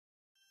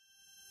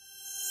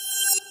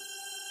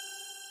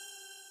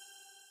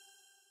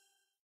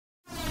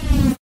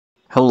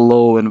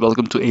Hello and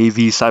welcome to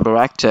AV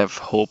Cyberactive.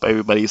 Hope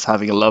everybody is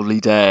having a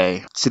lovely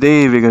day.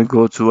 Today we're going to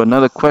go to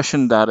another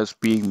question that is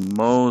being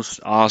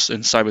most asked in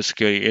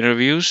cybersecurity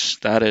interviews.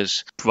 That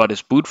is, what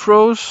is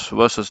Bruteforce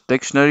versus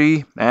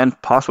dictionary and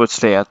password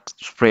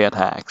spray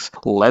attacks?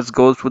 Let's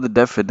go through the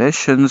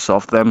definitions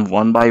of them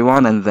one by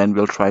one and then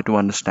we'll try to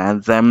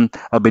understand them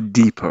a bit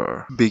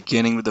deeper.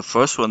 Beginning with the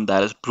first one,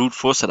 that is brute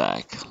force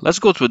attack. Let's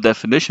go through the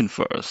definition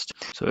first.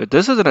 So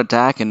this is an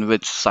attack in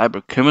which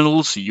cyber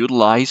criminals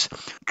utilize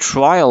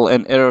trial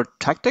and error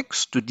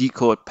tactics to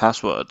decode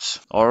passwords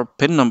or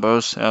PIN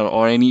numbers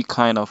or any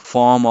kind of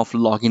form of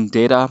login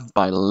data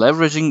by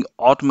leveraging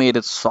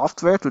automated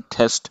software to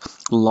test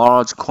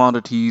large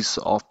quantities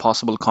of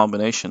possible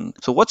combination.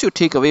 So what's your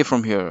takeaway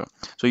from here?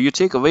 So your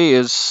takeaway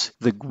is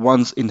the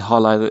ones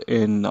highlighted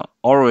in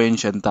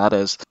orange, and that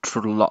is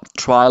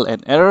trial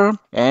and error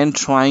and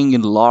trying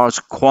in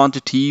large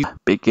quantity.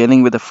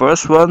 Beginning with the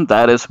first one,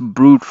 that is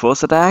brute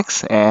force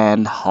attacks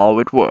and how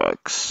it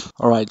works.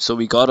 Alright, so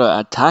we got an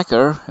attacker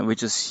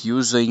which is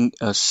using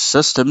a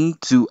system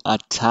to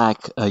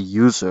attack a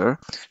user.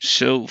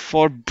 So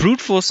for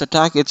brute force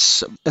attack,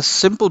 it's a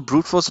simple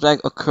brute force attack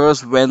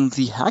occurs when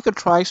the hacker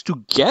tries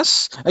to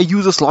guess a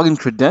user's login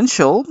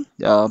credential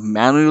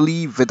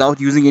manually without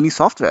using any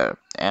software.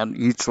 And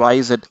he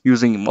tries it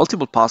using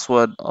multiple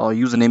password or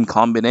username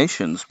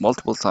combinations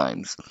multiple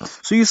times.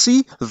 So you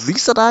see,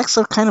 these attacks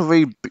are kind of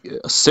very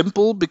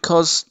simple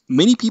because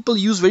many people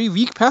use very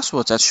weak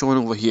passwords as shown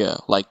over here,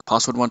 like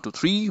password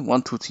 123,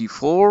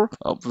 1234,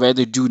 where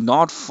they do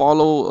not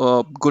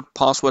follow good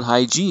password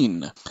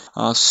hygiene,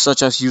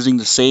 such as using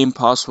the same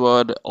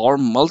password or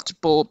on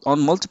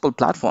multiple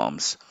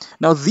platforms.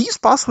 Now these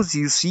passwords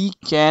you see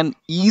can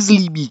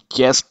easily be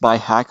guessed by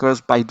hackers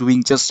by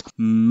doing just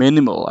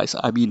minimal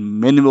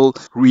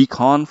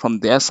recon from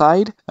their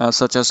side,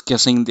 such as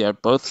guessing their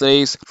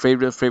birthdays,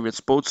 favorite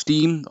sports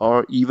team,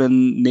 or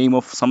even name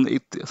of some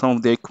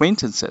of their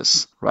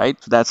acquaintances. Right?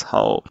 So that's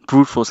how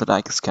brute force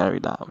attack is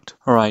carried out.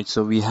 Alright,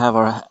 so we have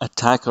our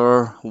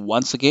attacker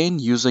once again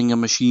using a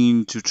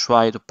machine to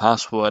try to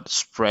password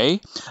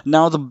spray.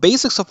 Now the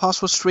basics of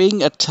password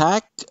spraying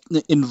attack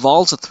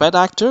involves a threat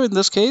actor, in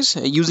this case,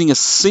 using a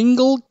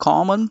single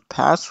common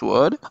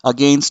password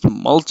against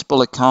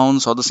multiple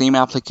accounts or the same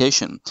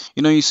application.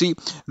 You see,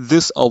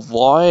 this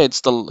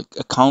avoids the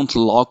account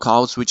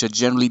lockouts which are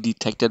generally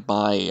detected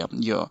by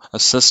your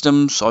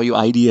systems or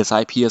your IDS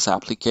IPS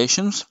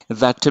applications.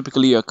 That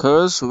typically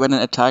occurs when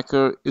an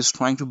attacker is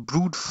trying to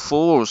brute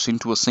force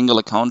into a single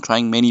account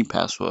trying many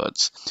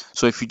passwords.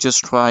 So if you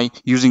just try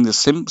using the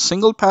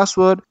single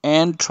password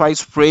and try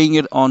spraying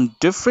it on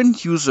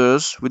different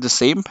users with the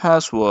same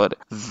password,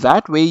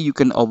 that way you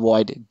can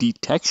avoid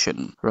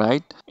detection,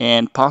 right?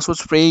 And password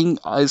spraying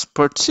is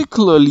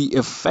particularly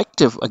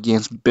effective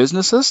against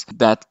businesses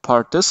that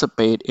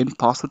participate in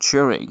password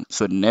sharing.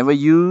 So never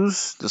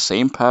use the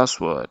same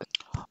password.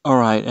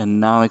 Alright,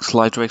 and now I'd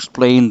like to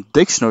explain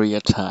dictionary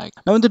attack.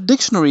 Now in the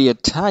dictionary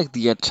attack,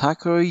 the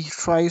attacker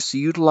tries to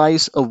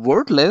utilize a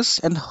word list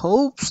and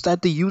hopes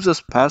that the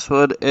user's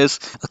password is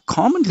a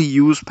commonly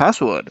used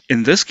password.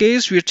 In this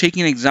case, we're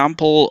taking an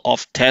example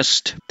of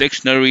test,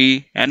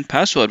 dictionary, and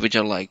password, which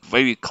are like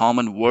very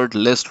common word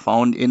list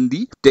found in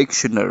the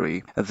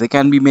dictionary. There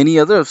can be many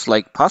others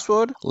like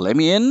password, let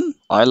me in,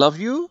 I love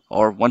you,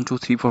 or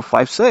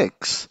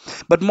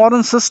 123456. But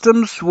modern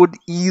systems would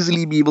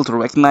easily be able to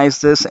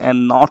recognize this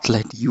and not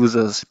let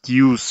users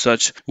use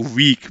such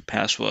weak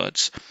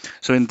passwords.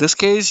 So in this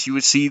case, you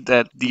would see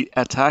that the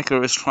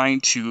attacker is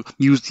trying to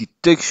use the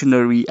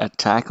dictionary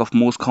attack of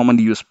most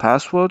commonly used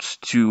passwords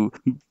to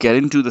get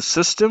into the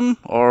system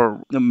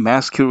or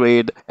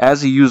masquerade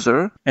as a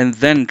user and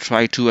then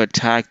try to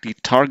attack the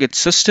target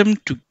system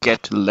to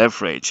get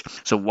leverage.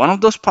 So one of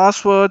those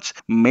passwords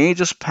may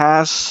just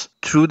pass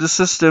through the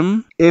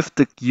system if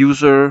the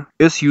user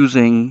is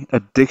using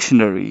a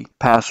dictionary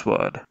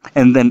password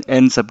and then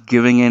ends up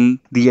giving in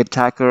the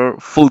attacker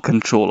full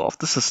control of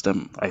the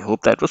system. I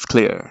hope that was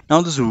clear.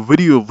 Now this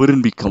video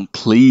wouldn't be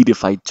complete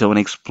if I don't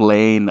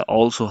explain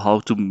also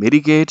how to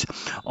mitigate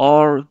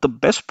or the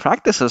best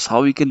practices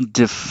how you can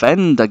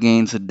defend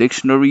against a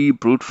dictionary,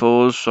 brute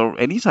force, or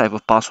any type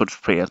of password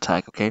spray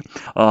attack. Okay,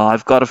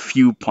 I've got a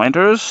few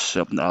pointers.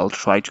 I'll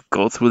try to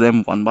go through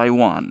them one by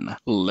one.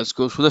 Let's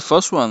go through the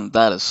first one,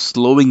 that is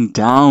slowing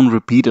down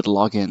repeated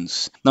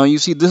logins. Now you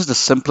see, this is the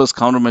simplest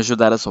countermeasure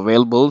that is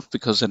available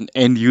because an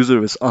end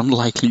user is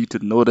unlikely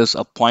to notice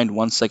a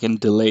 0.1 second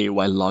delay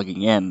while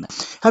logging in.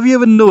 Have you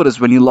ever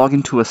noticed when you log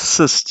into a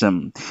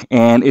system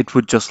and it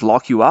would just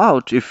lock you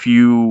out if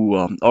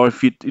you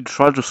it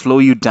tried to slow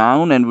you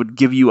down and would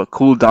give you a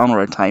cooldown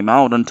or a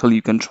timeout until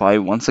you can try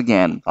once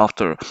again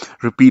after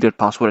repeated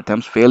password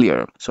attempts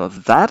failure. So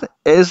that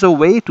is a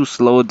way to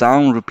slow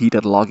down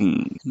repeated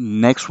logging.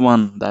 Next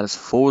one, that is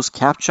force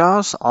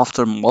captchas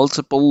after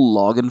multiple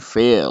login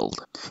failed.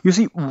 You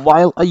see,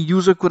 while a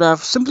user could have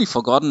simply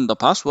forgotten the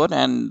password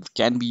and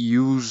can be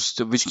used,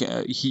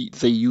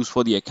 they use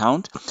for the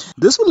account,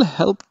 this will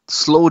help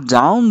slow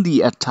down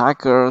the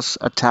attacker's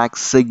attack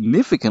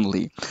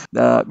significantly.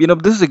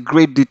 This is a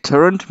great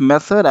deterrent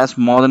method, as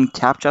modern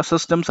CAPTCHA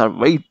systems are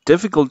very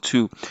difficult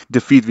to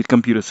defeat with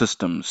computer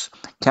systems.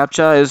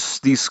 CAPTCHA is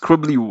these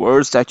scribbly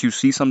words that you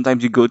see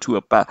sometimes. You go to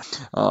a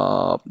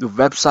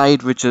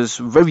website, which is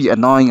very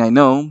annoying, I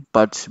know,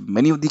 but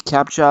many of the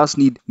CAPTCHAs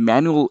need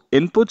manual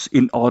inputs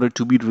in order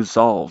to be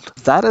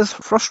resolved. That is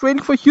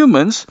frustrating for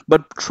humans,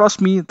 but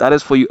trust me, that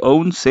is for your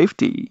own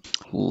safety.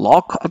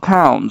 Lock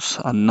accounts,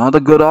 another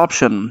good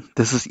option.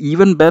 This is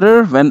even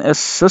better when a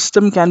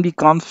system can be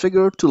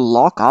configured to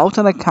lock out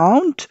an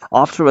account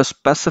after a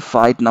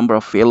specified number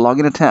of failed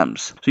login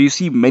attempts. So you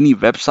see, many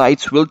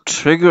websites will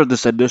trigger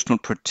this additional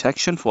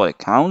protection for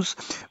accounts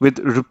with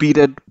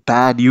repeated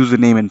bad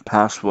username and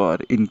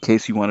password, in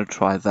case you want to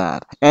try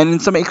that. And in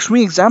some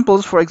extreme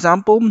examples, for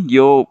example,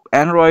 your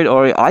Android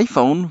or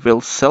iPhone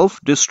will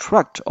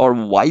self-destruct or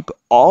wipe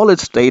all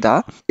its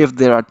data if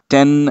there are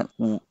 10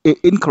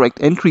 incorrect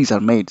entries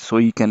are made. So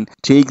you can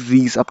take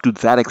these up to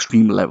that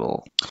extreme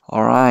level.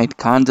 Alright,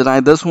 can't deny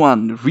this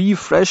one.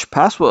 Refresh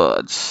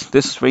passwords.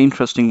 This is a very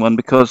interesting one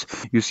because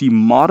you see,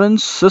 modern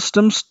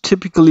systems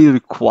typically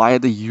require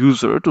the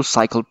user to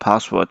cycle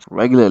passwords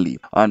regularly,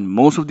 and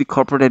most of the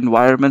corporate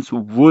environments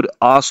would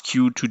ask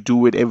you to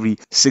do it every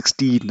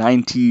 60,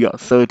 90, or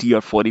 30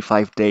 or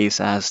 45 days,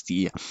 as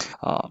the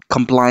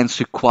compliance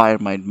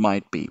requirement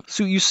might be.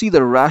 So you see,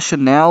 the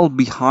rationale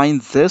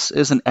behind this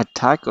is an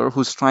attacker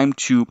who's trying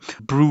to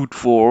brute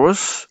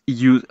force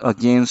you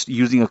against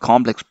using a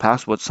complex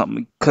password,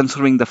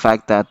 considering the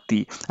fact that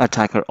the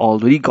attacker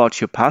already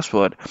got your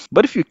password.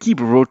 But if you keep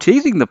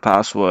rotating the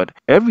password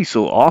every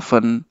so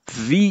often,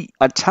 the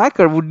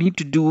attacker would need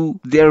to do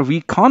their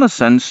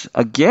reconnaissance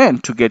again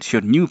to get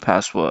your new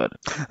password.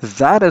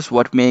 That is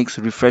what makes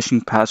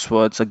refreshing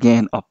passwords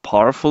again a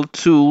powerful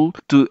tool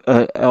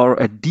or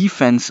a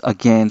defense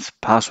against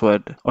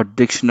password or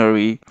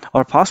dictionary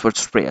or password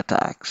spray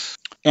attacks.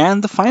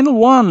 And the final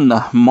one,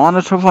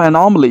 monitor for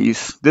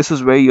anomalies. This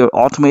is where your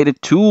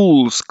automated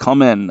tools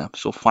come in.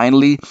 So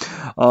finally,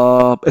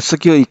 a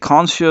security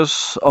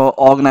conscious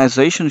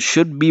organization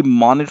should be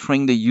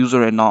monitoring the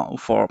user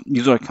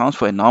accounts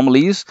for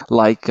anomalies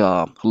like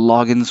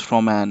logins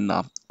from an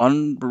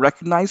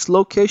unrecognized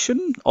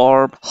location,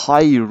 or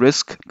high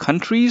risk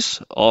countries,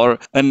 or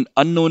an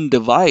unknown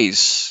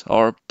device,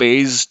 or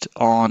based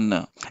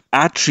on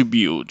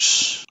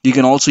attributes. You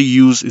can also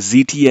use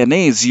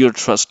ZTNA, Zero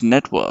Trust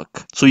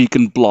Network, so you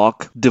can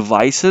block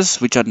devices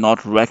which are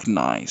not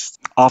recognized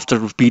after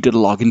repeated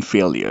login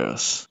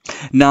failures.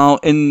 Now,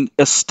 in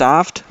a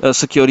staffed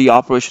security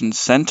operations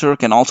center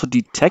can also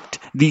detect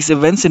these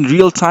events in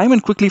real time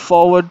and quickly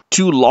forward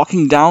to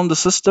locking down the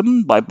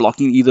system by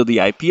blocking either the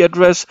IP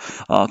address,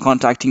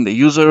 contacting the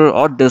user,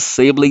 or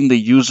disabling the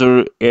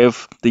user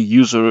if the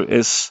user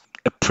is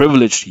a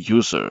privileged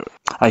user.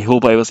 I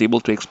hope I was able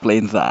to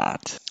explain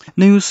that.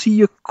 Now you see,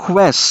 your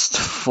quest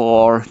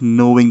for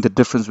knowing the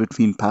difference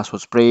between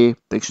password spray,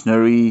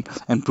 dictionary,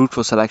 and brute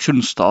force attack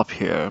shouldn't stop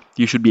here.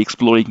 You should be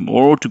exploring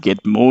more to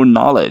get more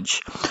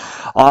knowledge.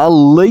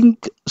 I'll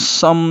link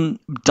some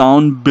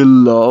down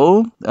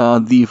below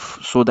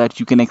so that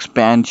you can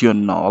expand your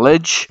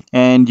knowledge,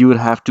 and you will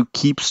have to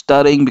keep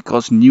studying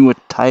because new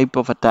type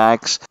of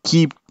attacks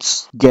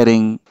keeps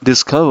getting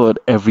discovered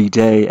every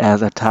day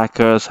as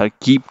attackers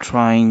keep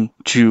trying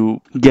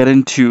to get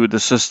into the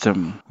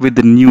system with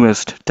the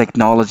newest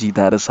technology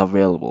that is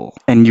available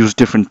and use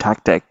different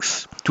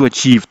tactics to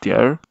achieve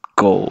their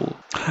goal.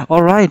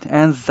 Alright,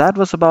 and that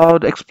was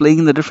about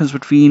explaining the difference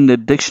between the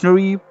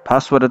dictionary,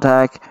 password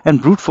attack,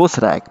 and brute force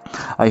attack.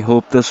 I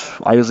hope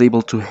I was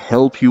able to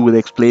help you with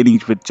explaining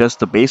it with just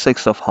the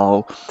basics of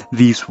how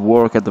these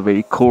work at the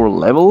very core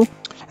level.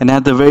 And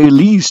at the very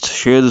least,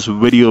 share this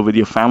video with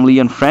your family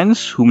and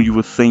friends whom you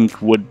would think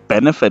would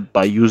benefit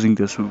by using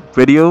this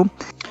video.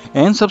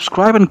 And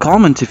subscribe and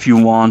comment if you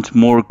want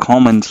more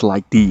comments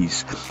like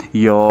these.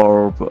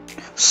 Your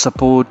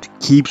support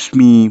keeps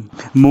me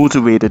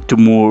motivated to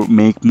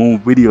make more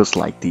videos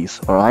like these.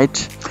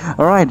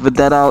 Alright, with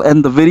that I'll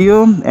end the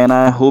video, and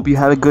I hope you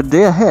have a good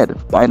day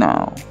ahead. Bye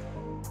now.